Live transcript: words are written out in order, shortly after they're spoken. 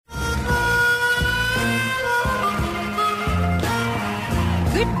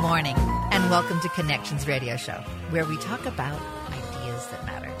morning, and welcome to Connections Radio Show, where we talk about ideas that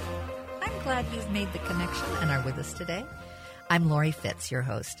matter. I'm glad you've made the connection and are with us today. I'm Lori Fitz, your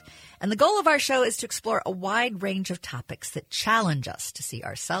host, and the goal of our show is to explore a wide range of topics that challenge us to see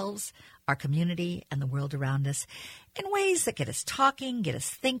ourselves, our community, and the world around us in ways that get us talking, get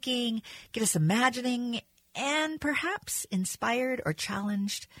us thinking, get us imagining, and perhaps inspired or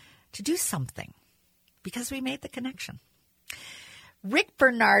challenged to do something because we made the connection. Rick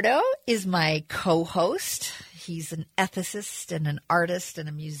Bernardo is my co-host. He's an ethicist and an artist and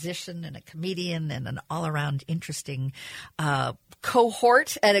a musician and a comedian and an all-around interesting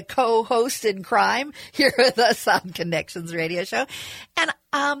cohort and a co-host in crime here with us on Connections Radio Show. And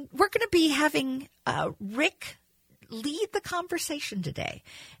we're going to be having Rick lead the conversation today.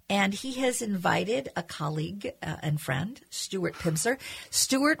 And he has invited a colleague and friend, Stuart Pimsler.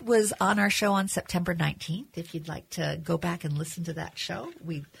 Stuart was on our show on September 19th. If you'd like to go back and listen to that show,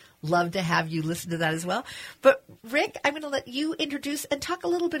 we'd love to have you listen to that as well. But Rick, I'm going to let you introduce and talk a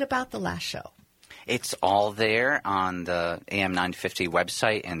little bit about the last show. It's all there on the AM 950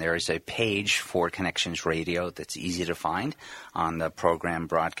 website, and there is a page for Connections Radio that's easy to find on the program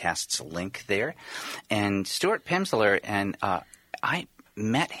broadcasts link there. And Stuart Pimsler, and I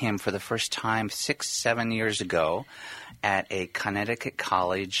met him for the first time 6-7 years ago at a Connecticut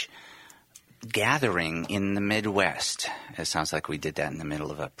College gathering in the Midwest. It sounds like we did that in the middle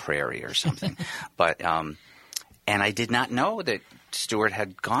of a prairie or something. But and I did not know that Stuart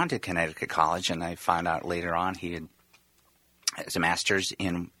had gone to Connecticut College, and I found out later on he has a master's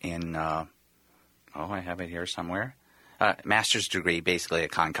in I have it here somewhere, master's degree basically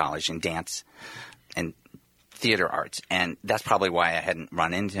at Conn College in dance and theater arts, and that's probably why I hadn't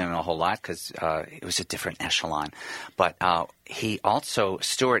run into him a whole lot, because it was a different echelon. But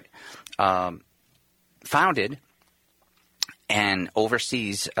Stuart founded and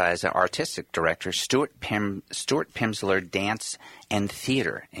oversees as an artistic director Stuart Pimsler Dance and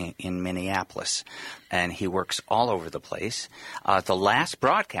Theater in Minneapolis, and he works all over the place. The last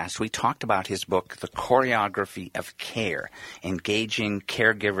broadcast, we talked about his book, The Choreography of Care, Engaging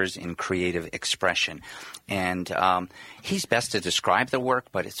Caregivers in Creative Expression. And he's best to describe the work,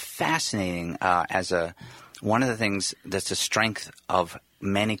 but it's fascinating one of the things that's a strength of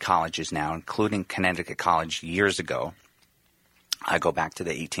many colleges now, including Connecticut College years ago. I go back to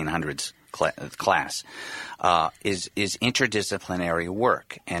the 1800s class, is interdisciplinary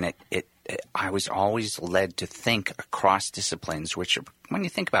work. And I was always led to think across disciplines, which, when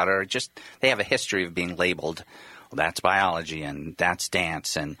you think about it, they have a history of being labeled, well, that's biology and that's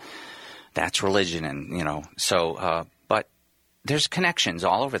dance and that's religion, and, but there's connections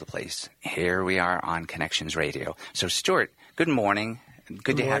all over the place. Here we are on Connections Radio. So, Stuart, good morning.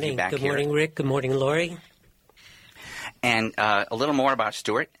 Good to have you back here. Good morning, Rick. Good morning, Lori. And a little more about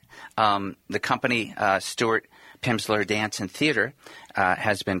Stuart. The company, Stuart Pimsler Dance and Theater,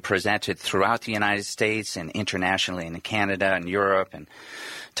 has been presented throughout the United States and internationally in Canada and Europe and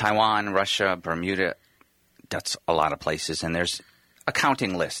Taiwan, Russia, Bermuda. That's a lot of places. And there's a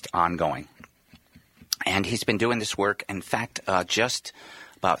counting list ongoing. And he's been doing this work. In fact, just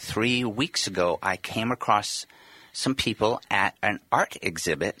about 3 weeks ago, I came across some people at an art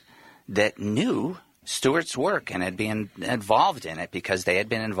exhibit that knew Stuart's work and had been involved in it because they had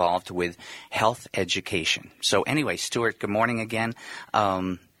been involved with health education. So anyway, Stuart, good morning again.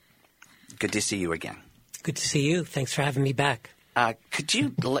 Good to see you again. Good to see you. Thanks for having me back. Could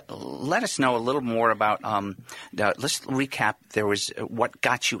you let us know a little more about let's recap. There was what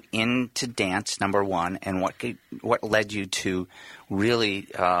got you into dance, number one, and what led you to really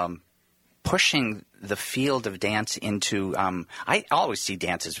pushing the field of dance into I always see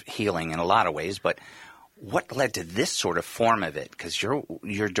dance as healing in a lot of ways, but what led to this sort of form of it? Because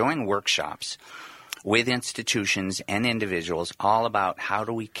you're doing workshops with institutions and individuals all about how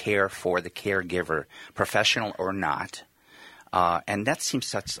do we care for the caregiver, professional or not, and that seems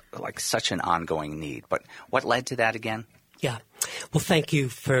such an ongoing need. But what led to that again? Yeah. Well, thank you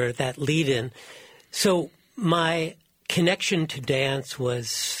for that lead-in. So my connection to dance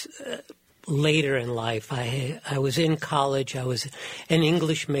was later in life. I was in college. I was an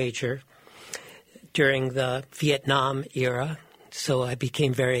English major during the Vietnam era, so I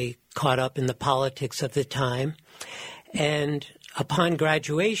became very caught up in the politics of the time. And upon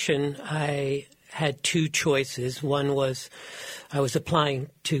graduation, I had two choices. One was I was applying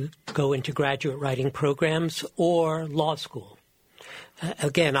to go into graduate writing programs or law school.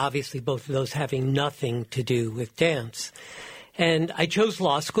 Again, obviously, both of those having nothing to do with dance. And I chose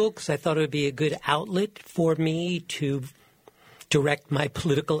law school because I thought it would be a good outlet for me to direct my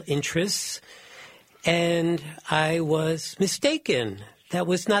political interests. And I was mistaken. that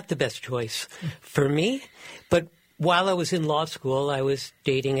was not the best choice for me. But while I was in law school, I was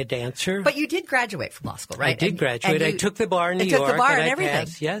dating a dancer. But you did graduate from law school, right? I did graduate. I took the bar in New York. Took the bar and I everything.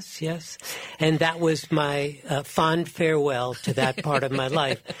 Passed. Yes. And that was my fond farewell to that part of my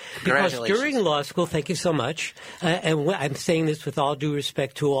life. Because during law school, thank you so much, and I'm saying this with all due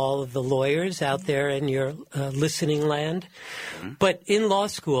respect to all of the lawyers out there in your listening land, but in law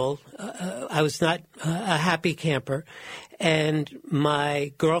school, I was not a happy camper, and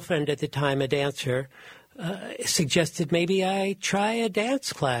my girlfriend at the time, a dancer, suggested maybe I try a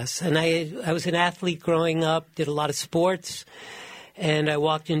dance class. And I was an athlete growing up, did a lot of sports, and I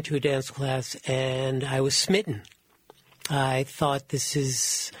walked into a dance class and I was smitten. I thought this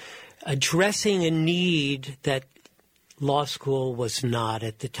is addressing a need that law school was not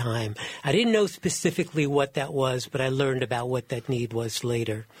at the time. I didn't know specifically what that was, but I learned about what that need was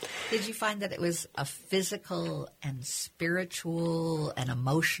later. Did you find that it was a physical and spiritual and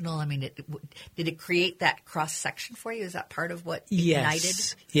emotional? I mean, did it create that cross-section for you? Is that part of what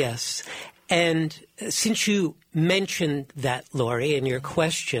ignited? Yes. And since you mentioned that, Lori, in your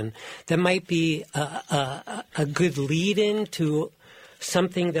question, that might be a good lead-in to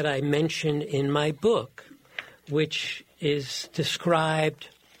something that I mentioned in my book, which is described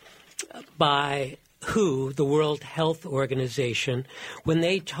by WHO, the World Health Organization, when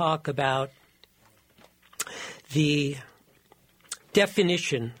they talk about the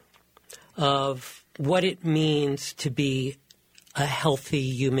definition of what it means to be a healthy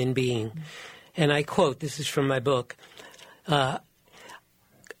human being. And I quote, this is from my book, a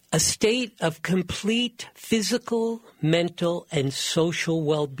state of complete physical, mental, and social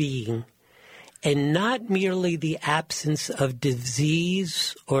well-being, and not merely the absence of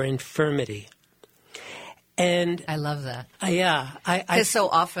disease or infirmity. And I love that. Yeah. Because so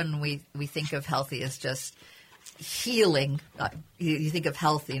often we think of healthy as just healing. You think of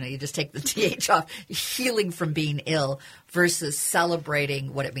health, you just take the TH off, healing from being ill versus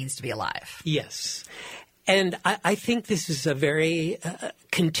celebrating what it means to be alive. Yes. And I think this is a very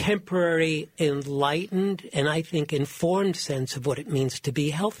contemporary, enlightened, and I think informed sense of what it means to be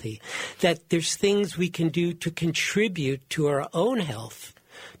healthy. That there's things we can do to contribute to our own health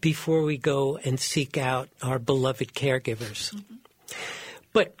before we go and seek out our beloved caregivers. Mm-hmm.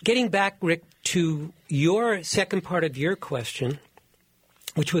 But getting back, Rick, to your second part of your question,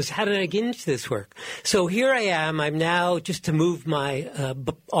 which was, how did I get into this work? So here I am. I'm now, just to move my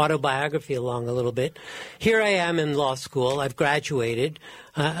autobiography along a little bit, here I am in law school. I've graduated.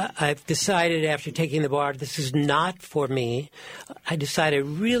 I've decided after taking the bar, this is not for me. I decided I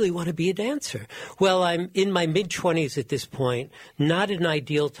really want to be a dancer. Well, I'm in my mid-20s at this point, not an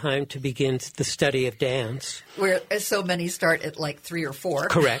ideal time to begin the study of dance. Where so many start at like 3 or 4.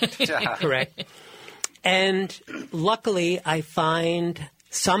 Correct. Correct. And luckily, I find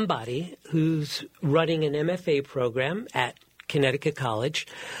somebody who's running an MFA program at Connecticut College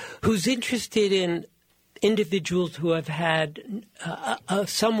who's interested in individuals who have had a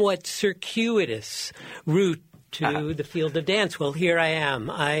somewhat circuitous route to the field of dance. Well, here I am.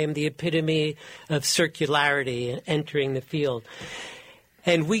 I am the epitome of circularity entering the field.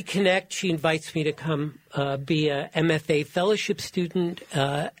 And we connect. She invites me to come be a MFA fellowship student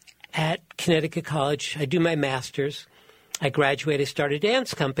at Connecticut College. I do my master's. I graduated, started a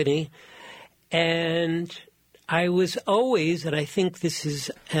dance company, and I was always, and I think this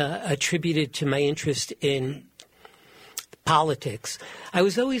is attributed to my interest in politics, I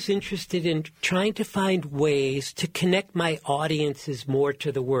was always interested in trying to find ways to connect my audiences more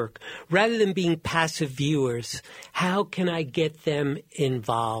to the work. Rather than being passive viewers, how can I get them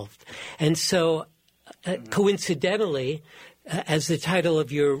involved? And so, coincidentally, as the title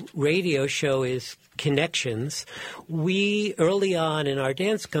of your radio show is Connections, we early on in our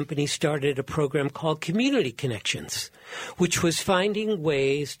dance company started a program called Community Connections, which was finding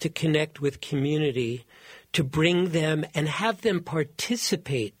ways to connect with community, to bring them and have them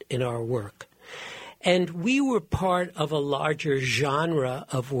participate in our work. And we were part of a larger genre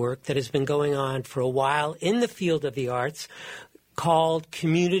of work that has been going on for a while in the field of the arts called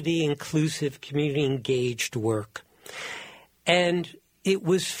community inclusive, community engaged work. And it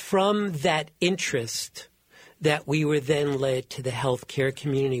was from that interest that we were then led to the healthcare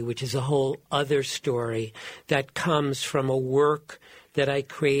community, which is a whole other story that comes from a work that I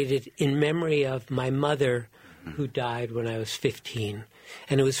created in memory of my mother who died when I was 15.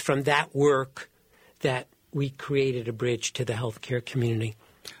 And it was from that work that we created a bridge to the healthcare community.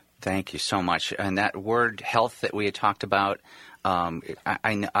 Thank you so much. And that word health that we had talked about,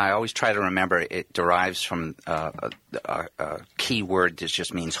 I always try to remember it derives from a key word that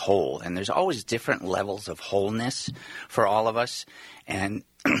just means whole. And there's always different levels of wholeness for all of us. And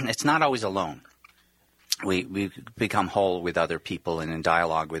it's not always alone. We become whole with other people and in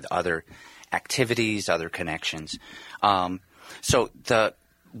dialogue with other activities, other connections. So the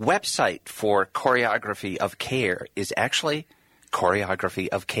website for Choreography of Care is actually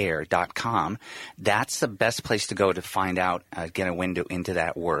choreographyofcare.com. That's the best place to go to find out, get a window into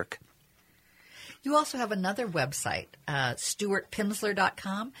that work. You also have another website,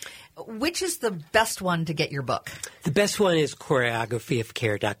 stuartpimsler.com. Which is the best one to get your book? The best one is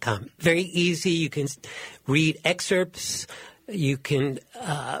choreographyofcare.com. Very easy. You can read excerpts. You can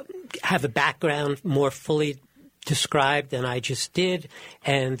have a background more fully described than I just did.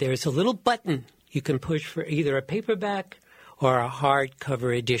 And there's a little button you can push for either a paperback or a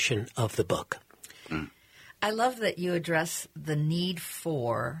hardcover edition of the book. I love that you address the need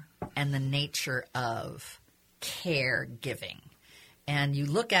for and the nature of caregiving. And you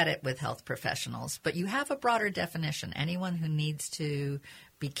look at it with health professionals, but you have a broader definition. Anyone who needs to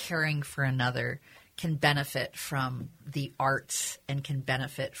be caring for another can benefit from the arts and can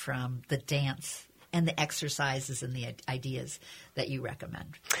benefit from the dance and the exercises and the ideas that you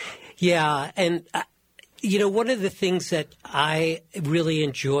recommend. Yeah, and one of the things that I really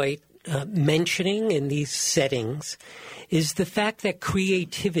enjoy mentioning in these settings is the fact that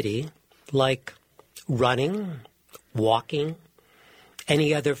creativity, like running, walking,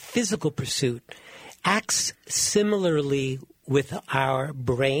 any other physical pursuit, acts similarly with our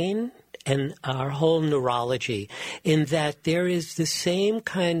brain and our whole neurology, in that there is the same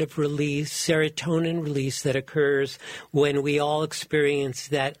kind of release, serotonin release, that occurs when we all experience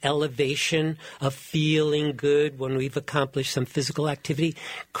that elevation of feeling good when we've accomplished some physical activity.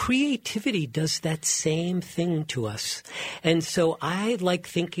 Creativity does that same thing to us. And so I like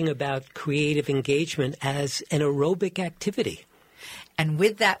thinking about creative engagement as an aerobic activity. And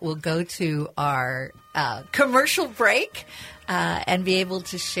with that, we'll go to our commercial break and be able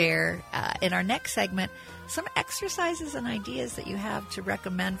to share in our next segment some exercises and ideas that you have to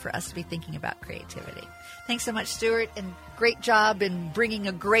recommend for us to be thinking about creativity. Thanks so much, Stuart, and great job in bringing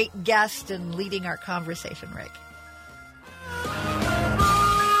a great guest and leading our conversation, Rick.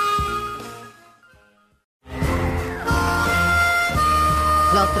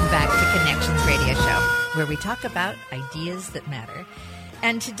 Welcome back to Connections Radio Show, where we talk about ideas that matter.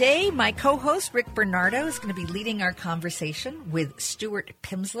 And today, my co-host, Rick Bernardo, is going to be leading our conversation with Stuart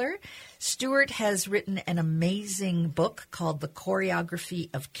Pimsler. Stuart has written an amazing book called The Choreography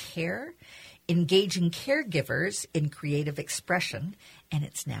of Care, Engaging Caregivers in Creative Expression, and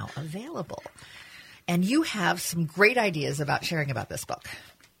it's now available. And you have some great ideas about sharing about this book.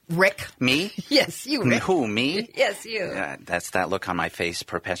 Rick? Me? Yes, you, Rick. Who, me? Yes, you. That's that look on my face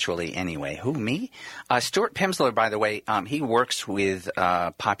perpetually anyway. Who, me? Stuart Pimsler, by the way, he works with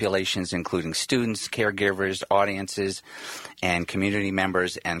populations including students, caregivers, audiences, and community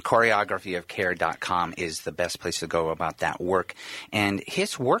members, and choreographyofcare.com is the best place to go about that work. And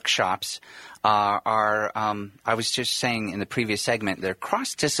his workshops are I was just saying in the previous segment, they're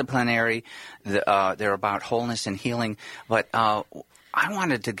cross-disciplinary. They're about wholeness and healing, but I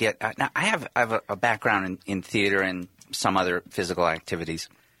wanted to get now I have a background in theater and some other physical activities.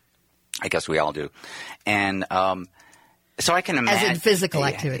 I guess we all do. And so I can imagine. As in physical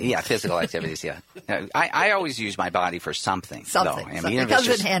activities. Yeah, physical activities, yeah. I always use my body for something. Something. Though. I mean, it comes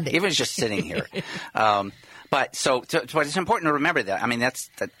in handy. Even just sitting here. But it's important to remember that. I mean, that's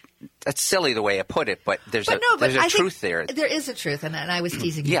silly the way I put it, but there's a truth there. There is a truth, and I was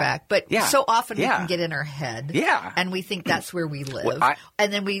teasing you back. But so often we can get in our head, and we think that's where we live. Well,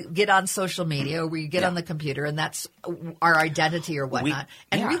 and then we get on social media or we get on the computer, and that's our identity or whatnot.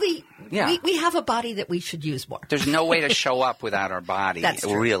 Really, we have a body that we should use more. There's no way to show up without our body, that's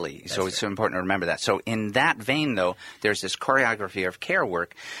true. Really. So it's important to remember that. So in that vein, though, there's this choreography of care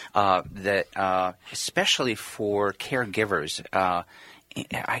work that especially for caregivers, I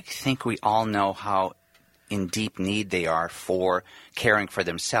think we all know how in deep need they are for caring for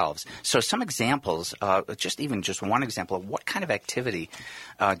themselves. So some examples, just one example of what kind of activity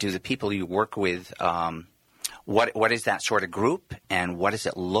do the people you work with, what is that sort of group, and what does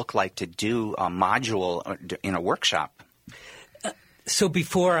it look like to do a module in a workshop? So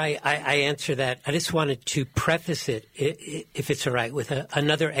before I answer that, I just wanted to preface it, if it's all right, with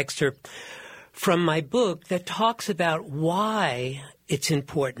another excerpt from my book that talks about why it's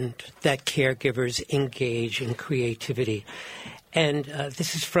important that caregivers engage in creativity. And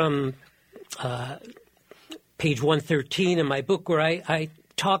this is from page 113 in my book, where I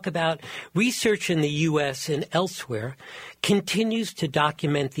talk about research in the U.S. and elsewhere continues to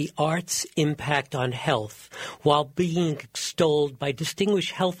document the art's impact on health while being extolled by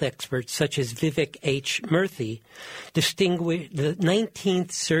distinguished health experts such as Vivek H. Murthy, the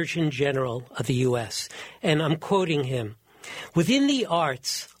 19th Surgeon General of the U.S. And I'm quoting him, "Within the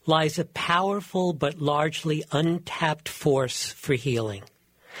arts lies a powerful but largely untapped force for healing.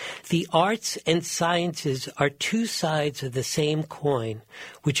 The arts and sciences are two sides of the same coin,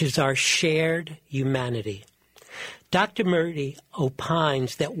 which is our shared humanity." Dr. Murthy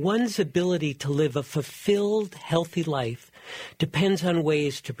opines that one's ability to live a fulfilled, healthy life depends on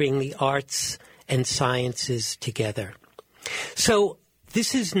ways to bring the arts and sciences together. So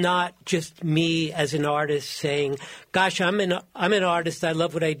this is not just me as an artist saying, gosh, I'm an artist, I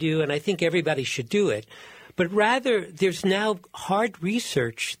love what I do, and I think everybody should do it. But rather, there's now hard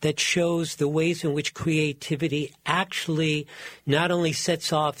research that shows the ways in which creativity actually not only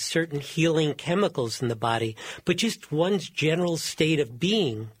sets off certain healing chemicals in the body, but just one's general state of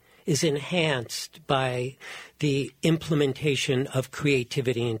being is enhanced by the implementation of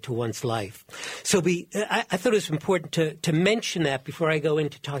creativity into one's life. So I thought it was important to mention that before I go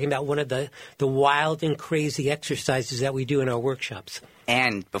into talking about one of the wild and crazy exercises that we do in our workshops.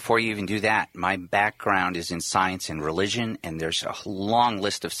 And before you even do that, my background is in science and religion, and there's a long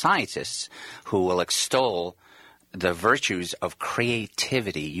list of scientists who will extol the virtues of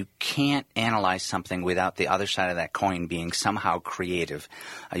creativity. You can't analyze something without the other side of that coin being somehow creative.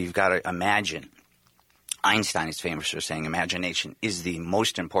 You've got to imagine. Einstein is famous for saying imagination is the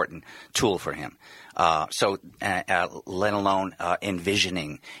most important tool for him. Let alone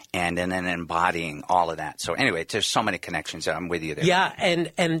envisioning and then embodying all of that. So anyway, there's so many connections. I'm with you there. Yeah,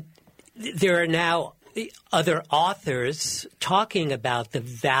 and there are now other authors talking about the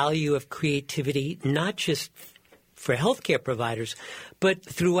value of creativity, not just for healthcare providers, but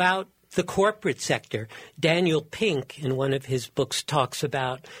throughout the corporate sector. Daniel Pink, in one of his books, talks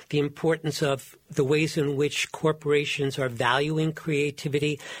about the importance of the ways in which corporations are valuing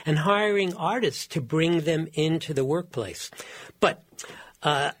creativity and hiring artists to bring them into the workplace. But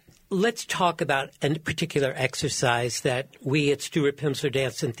let's talk about a particular exercise that we at Stuart Pimsleur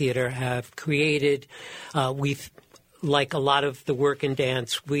Dance and Theater have created. Like a lot of the work in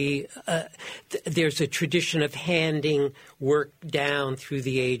dance, there's a tradition of handing work down through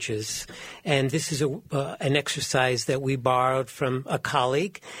the ages. And this is an exercise that we borrowed from a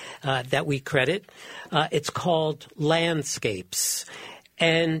colleague that we credit. It's called Landscapes.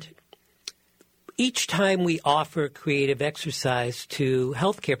 And each time we offer a creative exercise to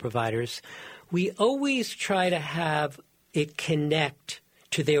healthcare providers, we always try to have it connect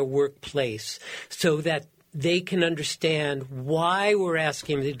to their workplace so that they can understand why we're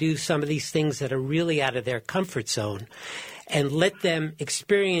asking them to do some of these things that are really out of their comfort zone, and let them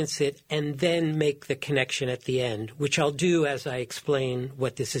experience it and then make the connection at the end, which I'll do as I explain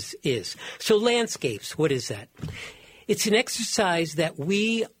what this is. So Landscapes, what is that? It's an exercise that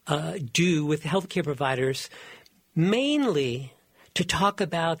we do with healthcare providers mainly to talk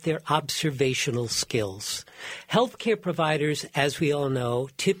about their observational skills. Healthcare providers, as we all know,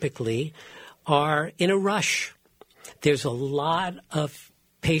 typically are in a rush. There's a lot of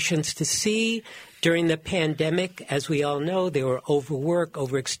patients to see. During the pandemic, as we all know, they were overworked,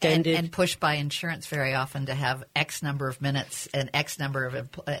 overextended. And pushed by insurance very often to have X number of minutes and X number of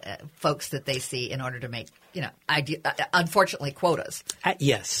folks that they see in order to make, unfortunately, quotas.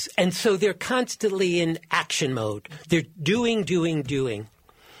 Yes. And so they're constantly in action mode. They're doing.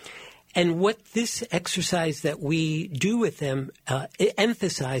 And what this exercise that we do with them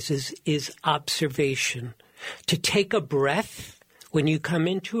emphasizes is observation. To take a breath when you come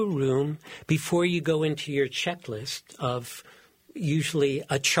into a room before you go into your checklist of usually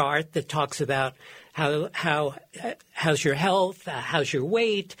a chart that talks about how's your health, how's your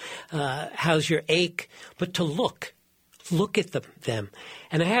weight, how's your ache, but to look at them.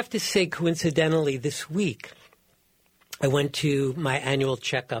 And I have to say, coincidentally, this week, I went to my annual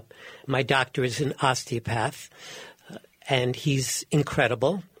checkup. My doctor is an osteopath, and he's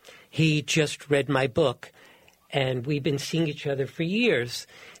incredible. He just read my book, and we've been seeing each other for years.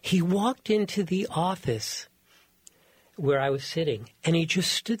 He walked into the office where I was sitting, and he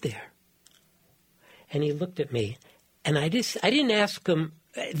just stood there. And he looked at me, and I didn't ask him.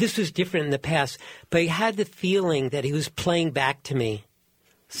 This was different in the past, but he had the feeling that he was playing back to me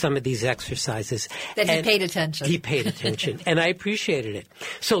some of these exercises. That he paid attention. He paid attention, and I appreciated it.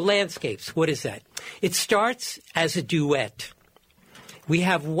 So Landscapes, what is that? It starts as a duet. We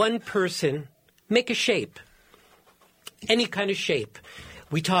have one person make a shape, any kind of shape.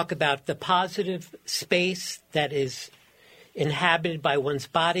 We talk about the positive space that is inhabited by one's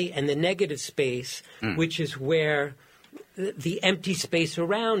body, and the negative space, which is where the empty space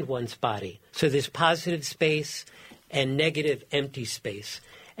around one's body. So there's positive space and negative empty space.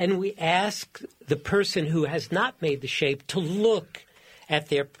 And we ask the person who has not made the shape to look at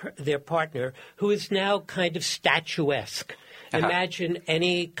their partner, who is now kind of statuesque. Imagine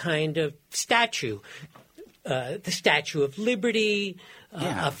any kind of statue, the Statue of Liberty,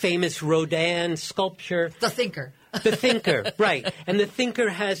 a famous Rodin sculpture. The thinker. The thinker, right. And the thinker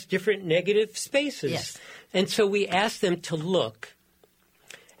has different negative spaces. Yes. And so we ask them to look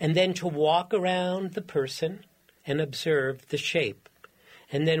and then to walk around the person and observe the shape.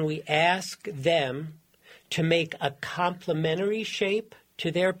 And then we ask them to make a complementary shape to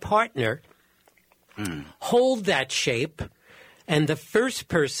their partner, hold that shape, and the first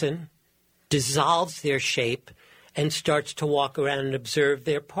person dissolves their shape and starts to walk around and observe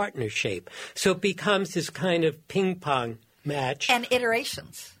their partner's shape. So it becomes this kind of ping-pong match. And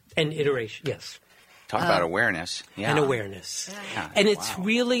iterations. And iteration, yes. Talk about awareness. Yeah. And awareness. Yeah. And it's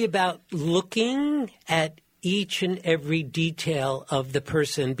really about looking at each and every detail of the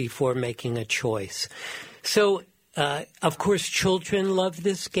person before making a choice. So, of course, children love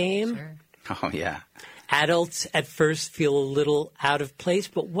this game. Sure. Oh, yeah. Adults at first feel a little out of place,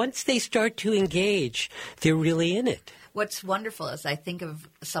 but once they start to engage, they're really in it. What's wonderful is I think of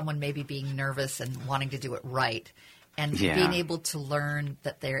someone maybe being nervous and wanting to do it right, and Yeah. being able to learn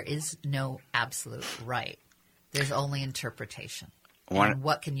that there is no absolute right. There's only interpretation. And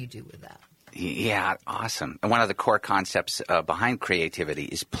what can you do with that? Yeah, awesome. And one of the core concepts behind creativity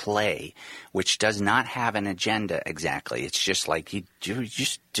is play, which does not have an agenda exactly. It's just like you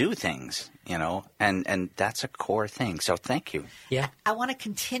just do things, you know, and that's a core thing. So thank you. Yeah. I want to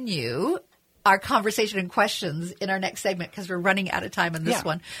continue our conversation and questions in our next segment because we're running out of time on this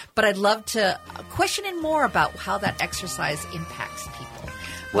one. But I'd love to question in more about how that exercise impacts people.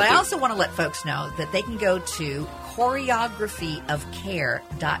 But I also want to let folks know that they can go to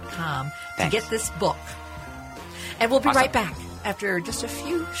choreographyofcare.com to get this book. And we'll be right back after just a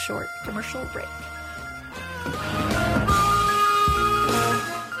few short commercial breaks.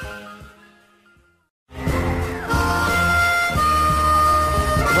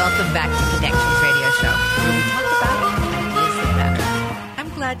 Welcome back to Connections Radio Show, where we talk about ideas that matter. I'm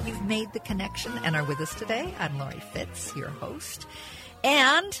glad you've made the connection and are with us today. I'm Lori Fitz, your host.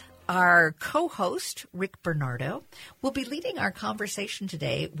 And our co-host, Rick Bernardo, will be leading our conversation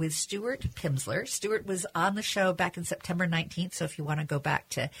today with Stuart Pimsleur. Stuart was on the show back in September 19th, so if you want to go back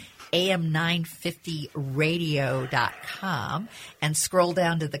to am950radio.com and scroll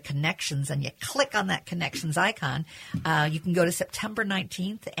down to the connections and you click on that connections icon, you can go to September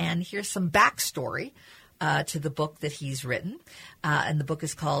 19th and hear some backstory to the book that he's written. And the book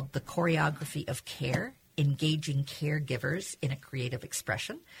is called The Choreography of Care: Engaging Caregivers in Creative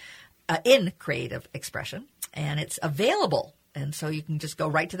Expression. And it's available. And so you can just go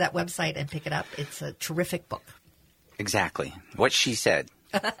right to that website and pick it up. It's a terrific book. Exactly. What she said.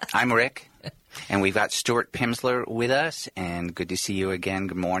 I'm Rick, and we've got Stuart Pimsleur with us, and good to see you again.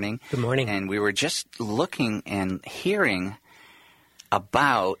 Good morning. Good morning. And we were just looking and hearing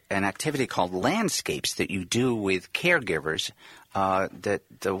about an activity called Landscapes that you do with caregivers.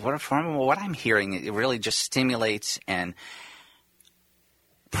 From what I'm hearing, it really just stimulates and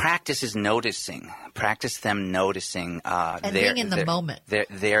practice them noticing And being in the moment.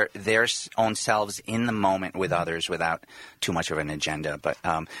 their own selves in the moment with others without too much of an agenda. But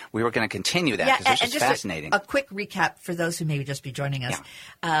we were going to continue that because this is fascinating. A quick recap for those who may just be joining us.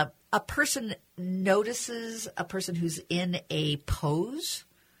 Yeah. A person notices a person who's in a pose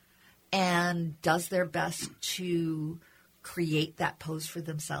and does their best to create that pose for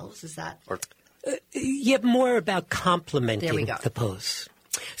themselves. Is that? More about complementing go. the pose.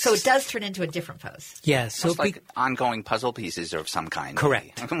 So it does turn into a different pose. Yeah. So like ongoing puzzle pieces of some kind.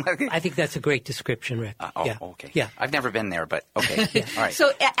 Correct. I think that's a great description, Rick. Okay. Yeah. I've never been there, but okay. All right.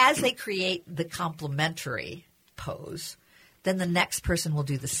 So as they create the complementary pose, then the next person will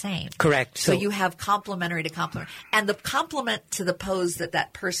do the same. Correct. So you have complementary to complementary. And the complement to the pose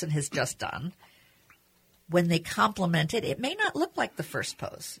that person has just done, when they complement it, it may not look like the first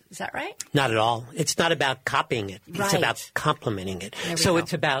pose. Is that right? Not at all. It's not about copying it. Right. It's about complementing it. So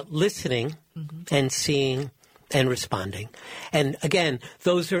it's about listening and seeing and responding. And again,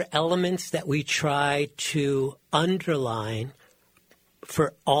 those are elements that we try to underline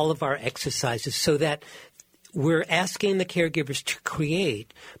for all of our exercises so that we're asking the caregivers to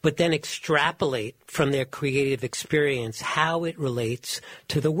create, but then extrapolate from their creative experience how it relates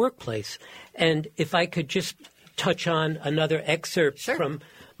to the workplace. And if I could just touch on another excerpt from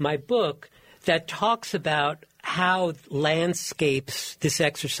my book that talks about how landscapes, this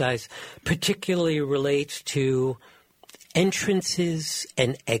exercise, particularly relates to entrances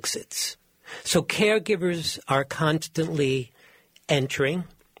and exits. So caregivers are constantly entering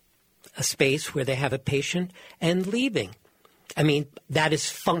a space where they have a patient and leaving. I mean, that is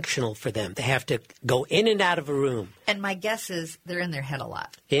functional for them. They have to go in and out of a room. And my guess is they're in their head a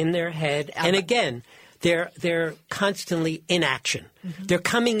lot. In their head. And again, they're constantly in action. Mm-hmm. They're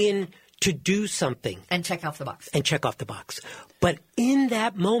coming in to do something. And check off the box. But in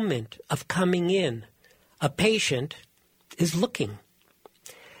that moment of coming in, a patient is looking.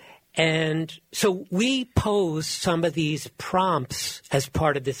 And so we pose some of these prompts as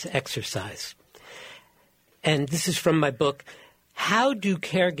part of this exercise. And this is from my book, How Do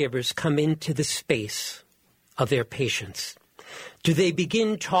Caregivers Come Into the Space of Their Patients? Do they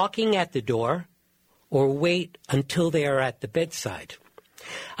begin talking at the door or wait until they are at the bedside?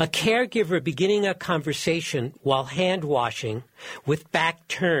 A caregiver beginning a conversation while hand washing with back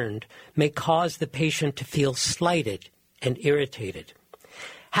turned may cause the patient to feel slighted and irritated.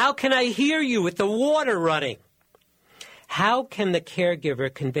 How can I hear you with the water running? How can the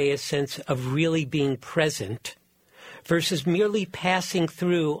caregiver convey a sense of really being present versus merely passing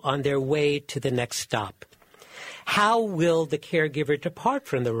through on their way to the next stop? How will the caregiver depart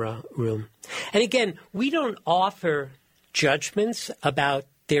from the room? And again, we don't offer judgments about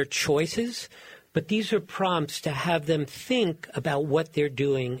their choices, but these are prompts to have them think about what they're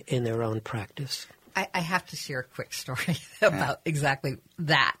doing in their own practice. I have to share a quick story about exactly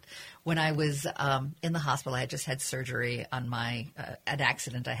that. When I was in the hospital, I had just had surgery on an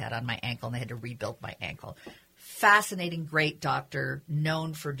accident I had on my ankle, and they had to rebuild my ankle. Fascinating, great doctor,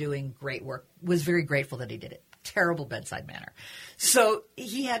 known for doing great work. Was very grateful that he did it. Terrible bedside manner. So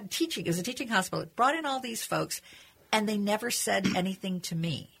he had teaching. It was a teaching hospital. Brought in all these folks, and they never said anything to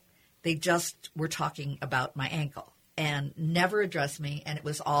me. They just were talking about my ankle and never addressed me, and it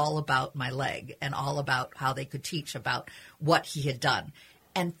was all about my leg and all about how they could teach about what he had done.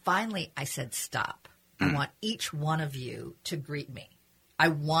 And finally, I said, stop. I want each one of you to greet me. I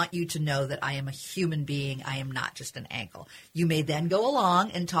want you to know that I am a human being. I am not just an ankle. You may then go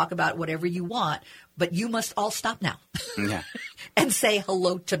along and talk about whatever you want, but you must all stop now and say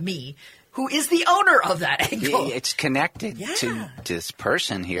hello to me, who is the owner of that ankle. Yeah, it's connected to this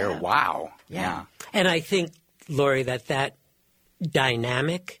person here. Yeah. Wow. Yeah. And I think, Lori, that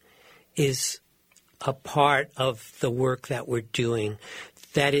dynamic is a part of the work that we're doing.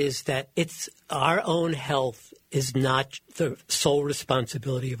 That is that it's our own health is not the sole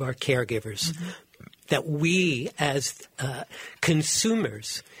responsibility of our caregivers. Mm-hmm. That we as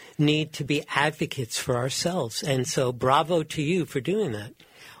consumers need to be advocates for ourselves. And so bravo to you for doing that.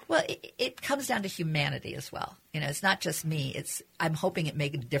 Well, it comes down to humanity as well. You know, it's not just me. I'm hoping it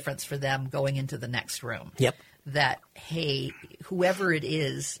makes a difference for them going into the next room. Yep. That, hey, whoever it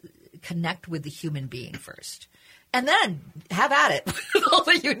is, connect with the human being first. And then have at it with all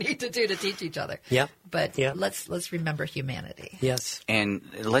that you need to do to teach each other. Yeah. But let's remember humanity. Yes. And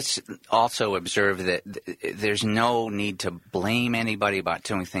let's also observe that there's no need to blame anybody about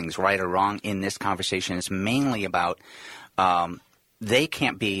doing things right or wrong in this conversation. It's mainly about they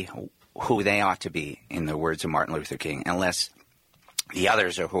can't be who they ought to be, in the words of Martin Luther King, unless the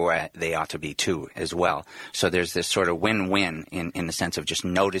others are who they ought to be too as well. So there's this sort of win-win in the sense of just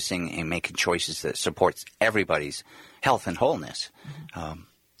noticing and making choices that supports everybody's health and wholeness.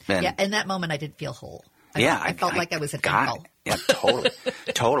 In that moment I did feel whole. I felt like I was an ankle. Yeah,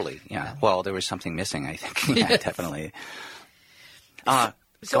 totally. Yeah. Well, there was something missing, I think. Yeah, definitely.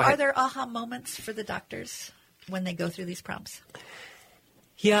 So are there aha moments for the doctors when they go through these prompts?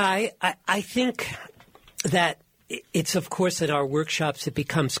 Yeah, I think that it's, of course, at our workshops it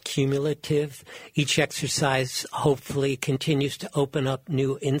becomes cumulative. Each exercise hopefully continues to open up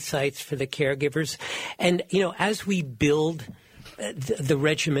new insights for the caregivers. And, you know, as we build the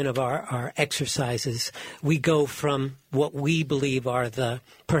regimen of our exercises, we go from what we believe are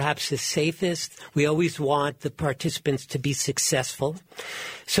perhaps the safest. We always want the participants to be successful.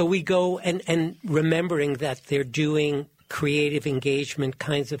 So we go and remembering that they're doing creative engagement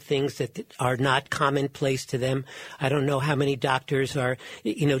kinds of things that are not commonplace to them. I don't know how many doctors are,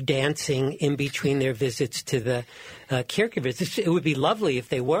 dancing in between their visits to the caregivers. It would be lovely if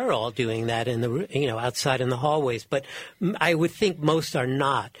they were all doing that in the, outside in the hallways, but I would think most are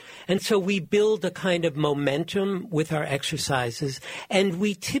not. And so we build a kind of momentum with our exercises, and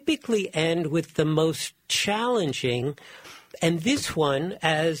we typically end with the most challenging. And this one,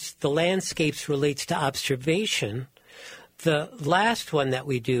 as the landscapes relates to observation, the last one that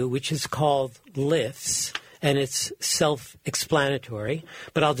we do, which is called lifts, and it's self-explanatory,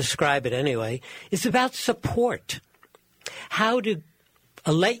 but I'll describe it anyway. It's about support. How to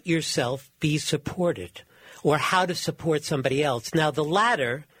let yourself be supported, or how to support somebody else. Now, the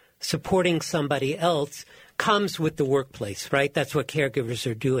latter, supporting somebody else, comes with the workplace, right? That's what caregivers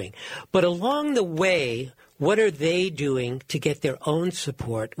are doing. But along the way, what are they doing to get their own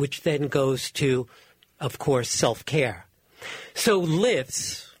support, which then goes to, of course, self-care. So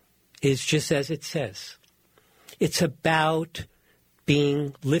lifts is just as it says. It's about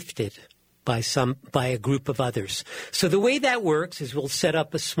being lifted by a group of others. So the way that works is we'll set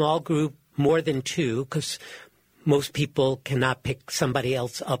up a small group, more than two, because most people cannot pick somebody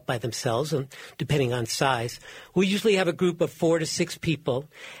else up by themselves, and depending on size. We usually have a group of 4 to 6 people,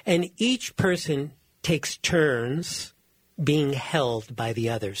 and each person takes turns being held by the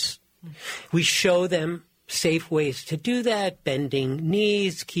others. We show them safe ways to do that, bending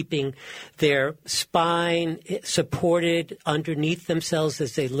knees, keeping their spine supported underneath themselves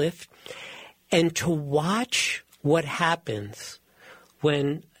as they lift, and to watch what happens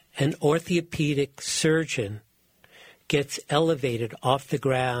when an orthopedic surgeon gets elevated off the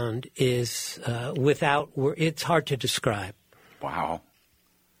ground is it's hard to describe. Wow.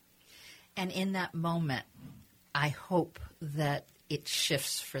 And in that moment, I hope that it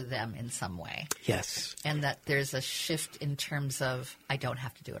shifts for them in some way. Yes. And that there's a shift in terms of, I don't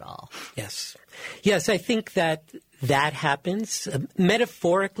have to do it all. Yes. Yes, I think that happens.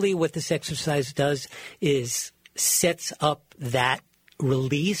 Metaphorically, what this exercise does is sets up that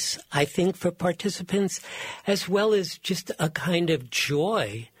release, I think, for participants, as well as just a kind of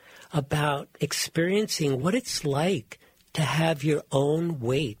joy about experiencing what it's like to have your own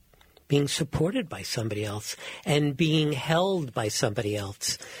weight being supported by somebody else and being held by somebody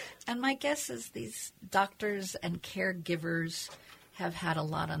else. And my guess is these doctors and caregivers have had a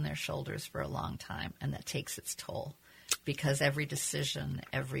lot on their shoulders for a long time, and that takes its toll. Because every decision,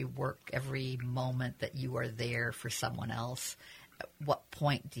 every work, every moment that you are there for someone else, at what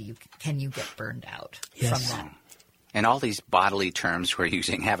point can you get burned out from that? And all these bodily terms we're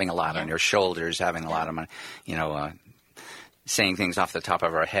using, having a lot on your shoulders, having a lot of, saying things off the top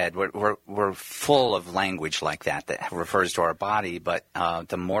of our head. We're full of language like that refers to our body. But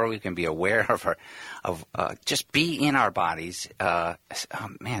the more we can be aware of just be in our bodies, that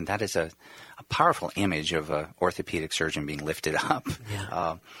is a powerful image of an orthopedic surgeon being lifted up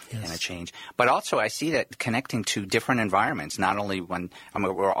and a change. But also I see that connecting to different environments, not only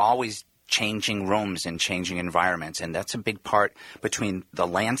we're always changing rooms and changing environments, and that's a big part between the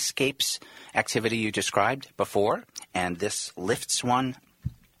landscapes activity you described before and this lifts one.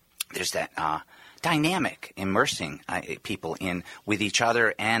 There's that dynamic, immersing people in with each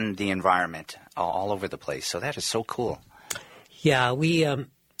other and the environment all over the place. So that is so cool. Yeah, we,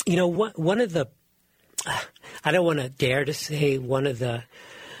 one of the, I don't want to dare to say one of the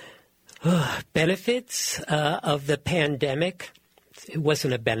benefits of the pandemic. It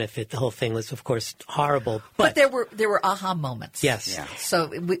wasn't a benefit. The whole thing was, of course, horrible. But there were aha moments. Yes. Yeah. So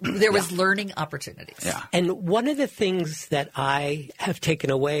there was learning opportunities. Yeah. And one of the things that I have taken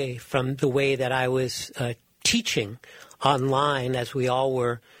away from the way that I was teaching online, as we all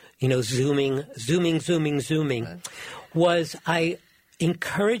were, zooming, was I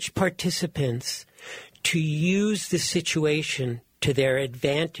encouraged participants to use the situation to their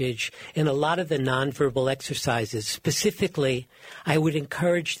advantage in a lot of the nonverbal exercises. Specifically, I would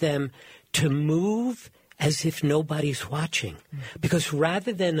encourage them to move as if nobody's watching. Because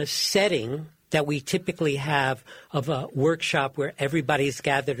rather than a setting that we typically have of a workshop where everybody's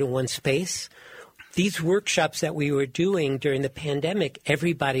gathered in one space, these workshops that we were doing during the pandemic,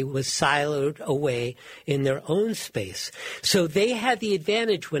 everybody was siloed away in their own space. So they had the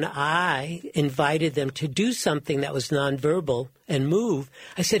advantage when I invited them to do something that was nonverbal and move.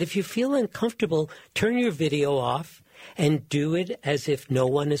 I said, if you feel uncomfortable, turn your video off and do it as if no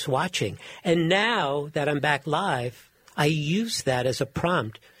one is watching. And now that I'm back live, I use that as a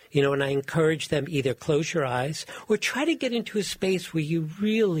prompt. And I encourage them either close your eyes or try to get into a space where you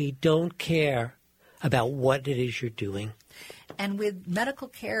really don't care about what it is you're doing. And with medical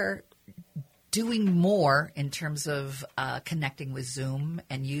care doing more in terms of connecting with Zoom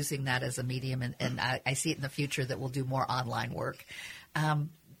and using that as a medium, and I see it in the future that we'll do more online work,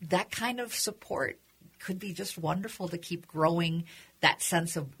 that kind of support could be just wonderful to keep growing that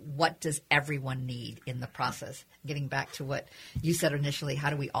sense of what does everyone need in the process. Getting back to what you said initially,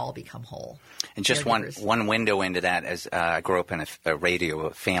 how do we all become whole? And just one window into that, as I grew up in a radio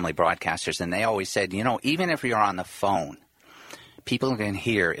of family broadcasters, and they always said, even if you're on the phone, people can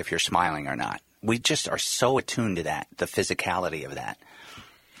hear if you're smiling or not. We just are so attuned to that, the physicality of that.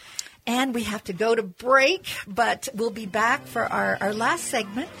 And we have to go to break, but we'll be back for our last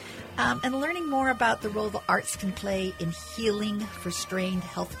segment and learning more about the role the arts can play in healing for strained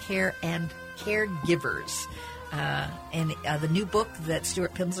healthcare and caregivers. And the new book that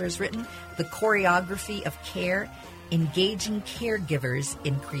Stuart Pimsleur has written, The Choreography of Care, Engaging Caregivers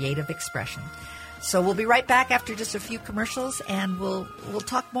in Creative Expression. So we'll be right back after just a few commercials, and we'll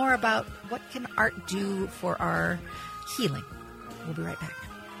talk more about what can art do for our healing. We'll be right back.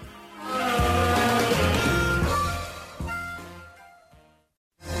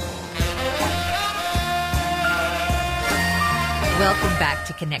 Welcome back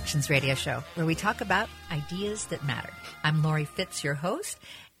to Connections Radio Show, where we talk about ideas that matter. I'm Lori Fitz, your host,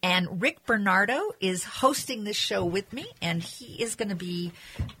 and Rick Bernardo is hosting this show with me, and he is going to be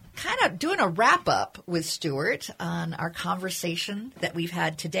kind of doing a wrap-up with Stuart on our conversation that we've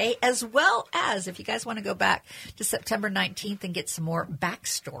had today, as well as, if you guys want to go back to September 19th and get some more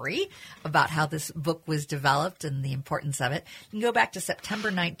backstory about how this book was developed and the importance of it, you can go back to September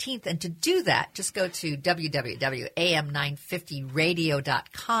 19th. And to do that, just go to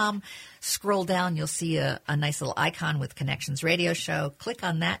www.am950radio.com. Scroll down, you'll see a nice little icon with Connections Radio Show. Click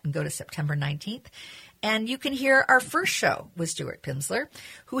on that and go to September 19th. And you can hear our first show with Stuart Pimsleur,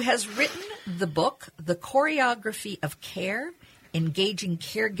 who has written the book, The Choreography of Care, Engaging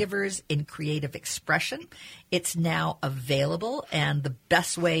Caregivers in Creative Expression. It's now available, and the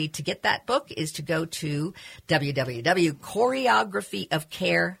best way to get that book is to go to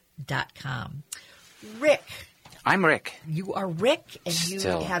www.choreographyofcare.com. Rick. I'm Rick. You are Rick, and you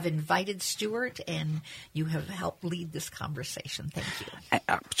Still. have invited Stuart, and you have helped lead this conversation. Thank you.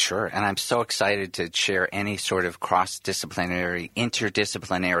 Sure. And I'm so excited to share any sort of cross-disciplinary,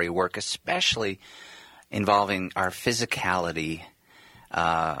 interdisciplinary work, especially involving our physicality,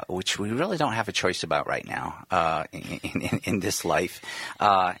 which we really don't have a choice about right now in this life,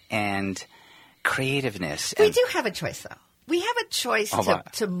 and creativeness. We do have a choice, though. We have a choice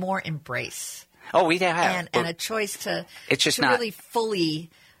to more embrace. Oh, we have. And a choice to really fully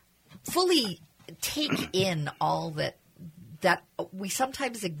take in all that we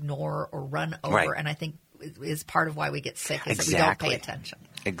sometimes ignore or run over. Right. And I think is part of why we get sick is Exactly. that we don't pay attention.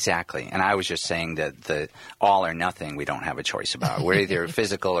 Exactly. And I was just saying that the all or nothing we don't have a choice about. We're either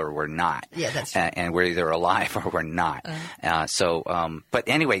physical or we're not. Yeah, that's true. And we're either alive or we're not. But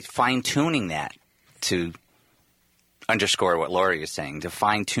anyway, fine-tuning that to underscore what Lori is saying, to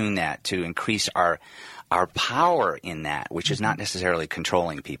fine-tune that, to increase our power in that, which is not necessarily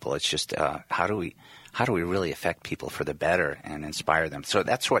controlling people. It's just how do we really affect people for the better and inspire them? So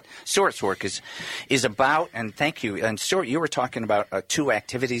that's what Stuart's work is about. And thank you. And Stuart, you were talking about two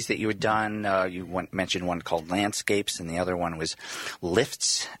activities that you had done. You mentioned one called Landscapes, and the other one was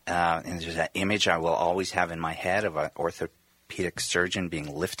Lifts. And there's that image I will always have in my head of an orthopedic surgeon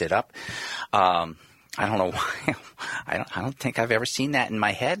being lifted up. I don't know why. I don't think I've ever seen that in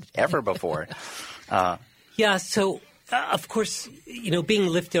my head ever before. Yeah, so of course, being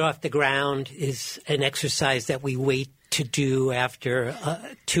lifted off the ground is an exercise that we wait to do after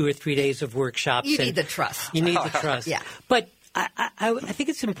 2 or 3 days of workshops. You need the trust. You need the trust. Yeah. But I think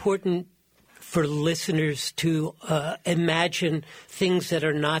it's important for listeners to imagine things that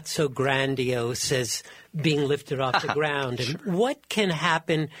are not so grandiose as being lifted off the ground. And what can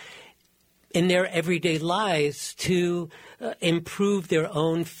happen in their everyday lives to improve their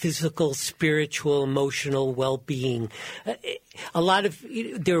own physical, spiritual, emotional well-being. A lot of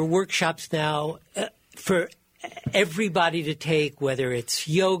there are workshops now for everybody to take, whether it's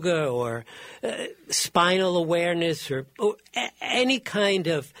yoga or spinal awareness or any kind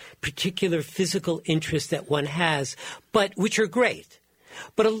of particular physical interest that one has, but which are great.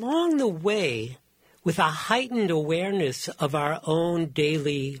 But along the way, with a heightened awareness of our own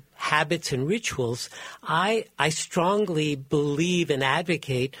daily habits and rituals, I strongly believe and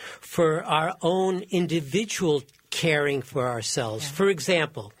advocate for our own individual caring for ourselves. Yeah. For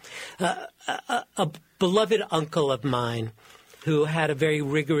example, a beloved uncle of mine who had a very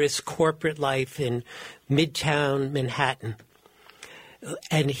rigorous corporate life in Midtown Manhattan,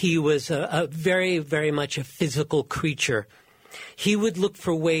 and he was a very, very much a physical creature. He would look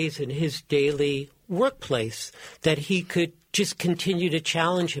for ways in his daily workplace that he could just continue to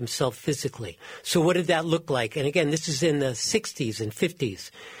challenge himself physically. So what did that look like? And again, this is in the 60s and 50s.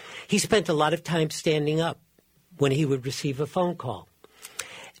 He spent a lot of time standing up when he would receive a phone call.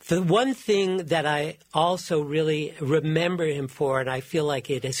 The one thing that I also really remember him for, and I feel like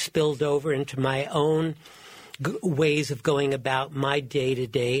it has spilled over into my own ways of going about my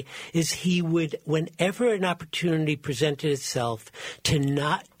day-to-day, is he would, whenever an opportunity presented itself to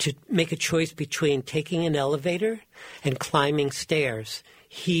make a choice between taking an elevator and climbing stairs,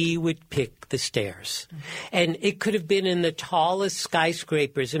 he would pick the stairs. And it could have been in the tallest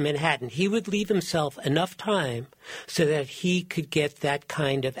skyscrapers in Manhattan. He would leave himself enough time so that he could get that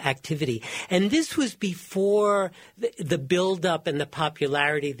kind of activity. And this was before the build-up and the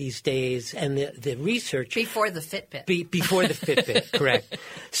popularity these days and the research. Before the Fitbit. Before the Fitbit, correct.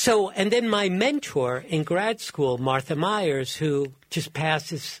 So, and then my mentor in grad school, Martha Myers, who just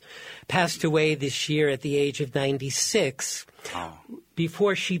passed away this year at the age of 96. Oh.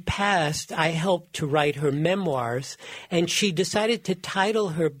 Before she passed, I helped to write her memoirs, and she decided to title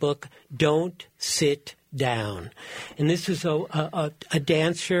her book, Don't Sit Down. And this was a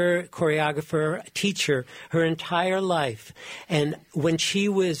dancer, choreographer, teacher her entire life. And when she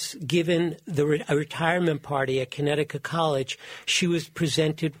was given a retirement party at Connecticut College, she was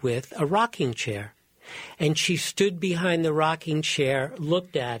presented with a rocking chair. And she stood behind the rocking chair,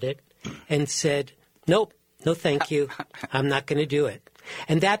 looked at it, and said, nope, no thank you, I'm not going to do it.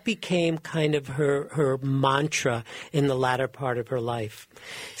 And that became kind of her mantra in the latter part of her life.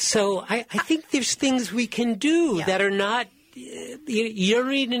 So I think there's things we can do that are not, you don't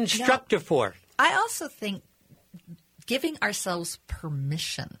need an instructor for. I also think giving ourselves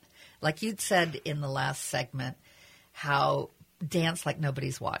permission, like you'd said in the last segment, how dance like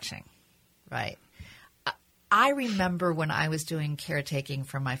nobody's watching, right? I remember when I was doing caretaking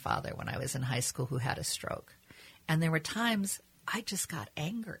for my father when I was in high school who had a stroke. And there were times I just got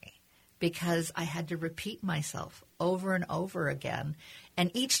angry because I had to repeat myself over and over again.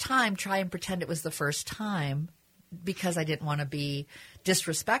 And each time try and pretend it was the first time because I didn't want to be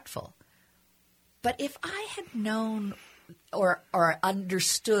disrespectful. But if I had known or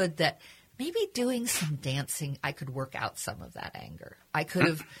understood that maybe doing some dancing, I could work out some of that anger. I could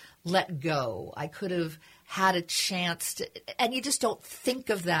have let go. I could have had a chance to, and you just don't think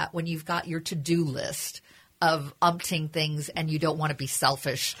of that when you've got your to-do list of umpting things and you don't want to be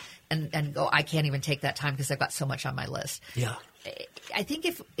selfish and go, I can't even take that time because I've got so much on my list. Yeah. I think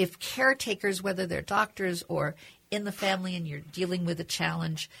if caretakers, whether they're doctors or in the family and you're dealing with a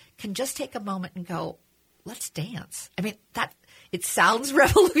challenge, can just take a moment and go, let's dance. I mean, it sounds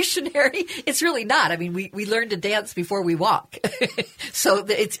revolutionary. It's really not. I mean, we learn to dance before we walk. So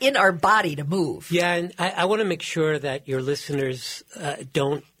it's in our body to move. Yeah, and I want to make sure that your listeners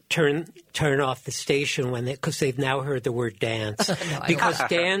don't turn off the station because they've now heard the word dance. Because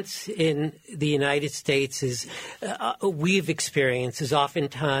dance in the United States is we've experienced is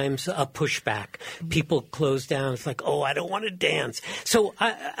oftentimes a pushback. People close down. It's like, oh, I don't want to dance. So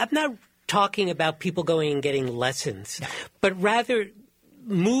I'm not talking about people going and getting lessons, but rather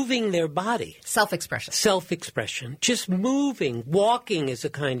moving their body. Self-expression. Just moving. Walking is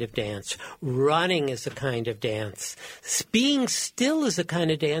a kind of dance. Running is a kind of dance. Being still is a kind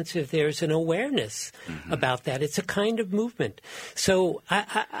of dance if there's an awareness about that. It's a kind of movement. So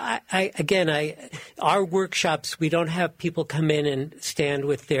our workshops, we don't have people come in and stand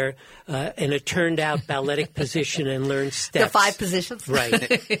with their in a turned-out balletic position and learn steps. The 5 positions. Right.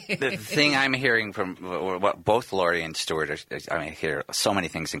 The thing I'm hearing from what both Laurie and Stuart I hear so many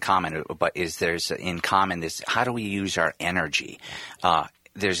things in common, but there's in common this: how do we use our energy?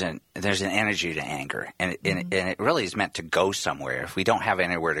 There's an energy to anger, and it really is meant to go somewhere. If we don't have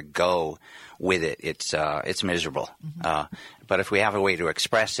anywhere to go with it, it's miserable. But if we have a way to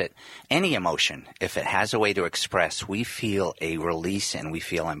express it, any emotion, if it has a way to express, we feel a release and we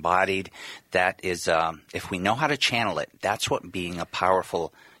feel embodied. That is, if we know how to channel it, that's what being a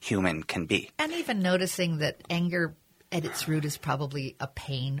powerful human can be. And even noticing that anger at its root is probably a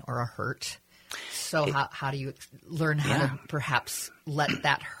pain or a hurt. So how do you learn how to perhaps let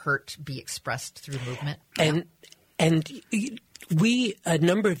that hurt be expressed through movement? And we, a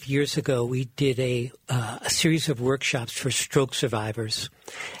number of years ago, we did a series of workshops for stroke survivors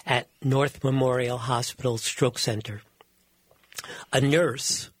at North Memorial Hospital Stroke Center. A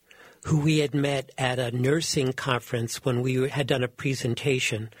nurse who we had met at a nursing conference when we had done a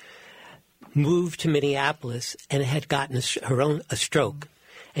presentation moved to Minneapolis and had gotten a stroke.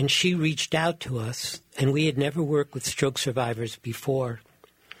 And she reached out to us, and we had never worked with stroke survivors before.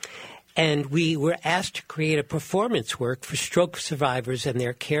 And we were asked to create a performance work for stroke survivors and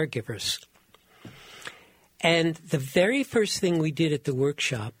their caregivers. And the very first thing we did at the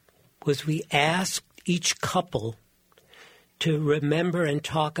workshop was we asked each couple to remember and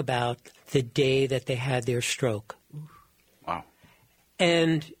talk about the day that they had their stroke. Wow.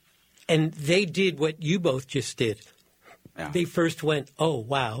 And they did what you both just did. Yeah. They first went, oh,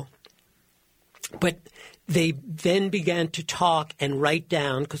 wow. But they then began to talk and write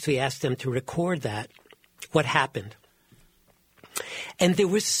down, because we asked them to record that, what happened. And there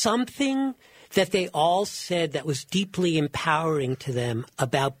was something that they all said that was deeply empowering to them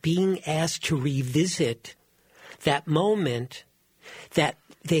about being asked to revisit that moment that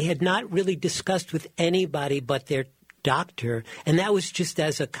they had not really discussed with anybody but their doctor, and that was just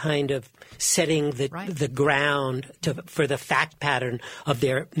as a kind of setting the ground for the fact pattern of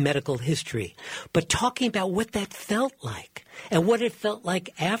their medical history. But talking about what that felt like and what it felt like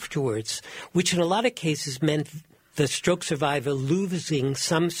afterwards, which in a lot of cases meant the stroke survivor losing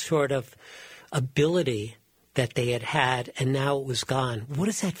some sort of ability that they had had and now it was gone. What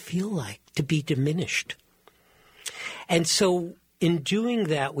does that feel like to be diminished? And so in doing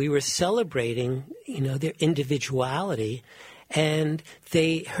that, we were celebrating, their individuality, and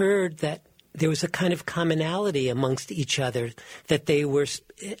they heard that there was a kind of commonality amongst each other that they were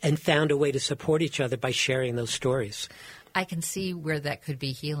and found a way to support each other by sharing those stories. I can see where that could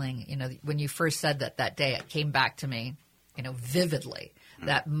be healing. When you first said that day, it came back to me, vividly.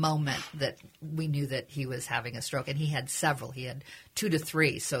 That moment that we knew that he was having a stroke, and he had several. He had 2 to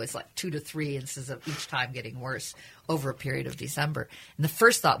 3, so it's like 2 to 3 instances of each time getting worse over a period of December. And the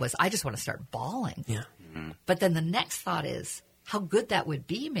first thought was, I just want to start bawling. Yeah. Mm-hmm. But then the next thought is, how good that would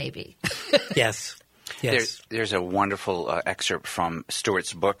be, maybe. Yes. There's a wonderful excerpt from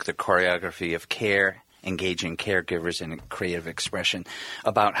Stuart's book, The Choreography of Care, Engaging Caregivers in Creative Expression,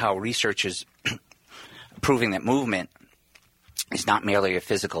 about how research is proving that movement is not merely a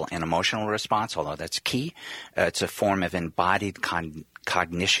physical and emotional response, although that's key. It's a form of embodied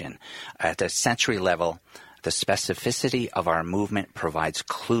cognition. At the sensory level, the specificity of our movement provides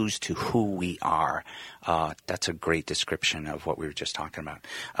clues to who we are. That's a great description of what we were just talking about.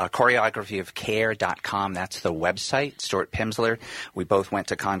 Choreographyofcare.com, that's the website. Stuart Pimsleur, we both went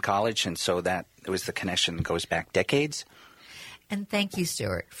to Conn College, and so that was the connection that goes back decades. And thank you,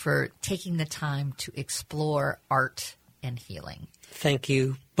 Stuart, for taking the time to explore art and healing. Thank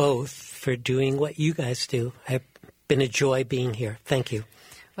you both for doing what you guys do. I've been a joy being here. Thank you.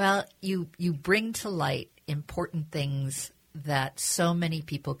 Well, you bring to light important things that so many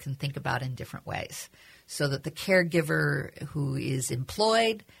people can think about in different ways. So that the caregiver who is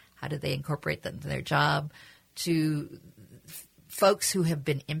employed, how do they incorporate that into their job, to folks who have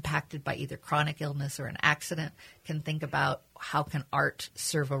been impacted by either chronic illness or an accident can think about how can art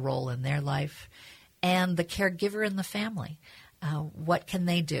serve a role in their life. And the caregiver and the family, what can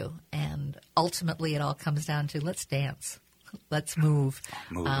they do? And ultimately it all comes down to let's dance, let's move.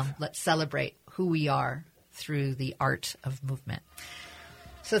 Let's celebrate who we are through the art of movement.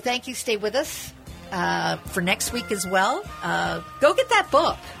 So thank you. Stay with us for next week as well. Go get that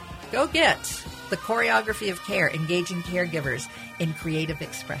book. Go get The Choreography of Care, Engaging Caregivers in Creative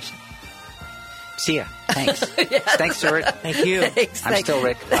Expression. See ya. Thanks. Yes. Thanks, Stuart. Thank you. I'm still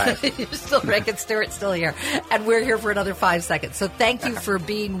Rick. Bye. You're still Rick, and Stuart's still here. And we're here for another 5 seconds. So thank you for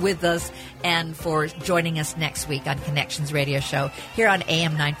being with us and for joining us next week on Connections Radio Show here on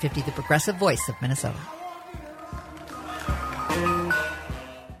AM 950, the progressive voice of Minnesota.